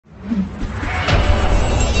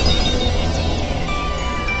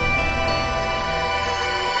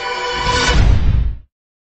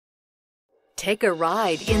Take a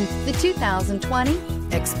ride in the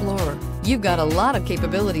 2020 Explorer. You've got a lot of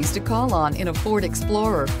capabilities to call on in a Ford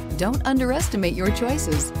Explorer. Don't underestimate your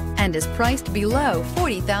choices, and is priced below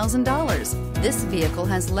 $40,000. This vehicle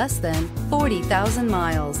has less than 40,000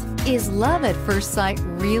 miles. Is love at first sight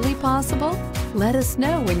really possible? Let us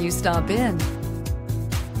know when you stop in.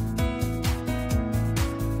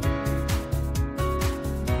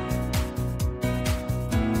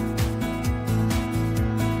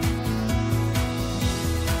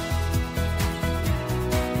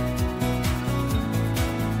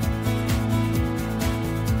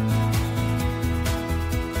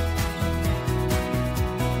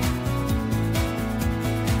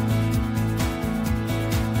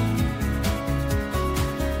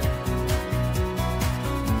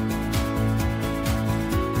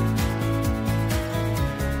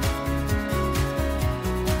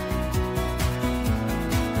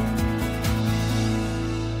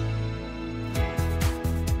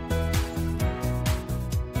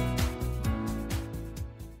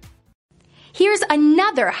 Here's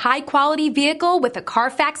another high-quality vehicle with a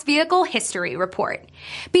Carfax Vehicle History Report.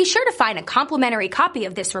 Be sure to find a complimentary copy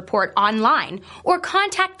of this report online or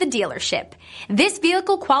contact the dealership. This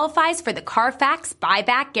vehicle qualifies for the Carfax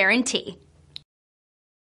Buyback Guarantee.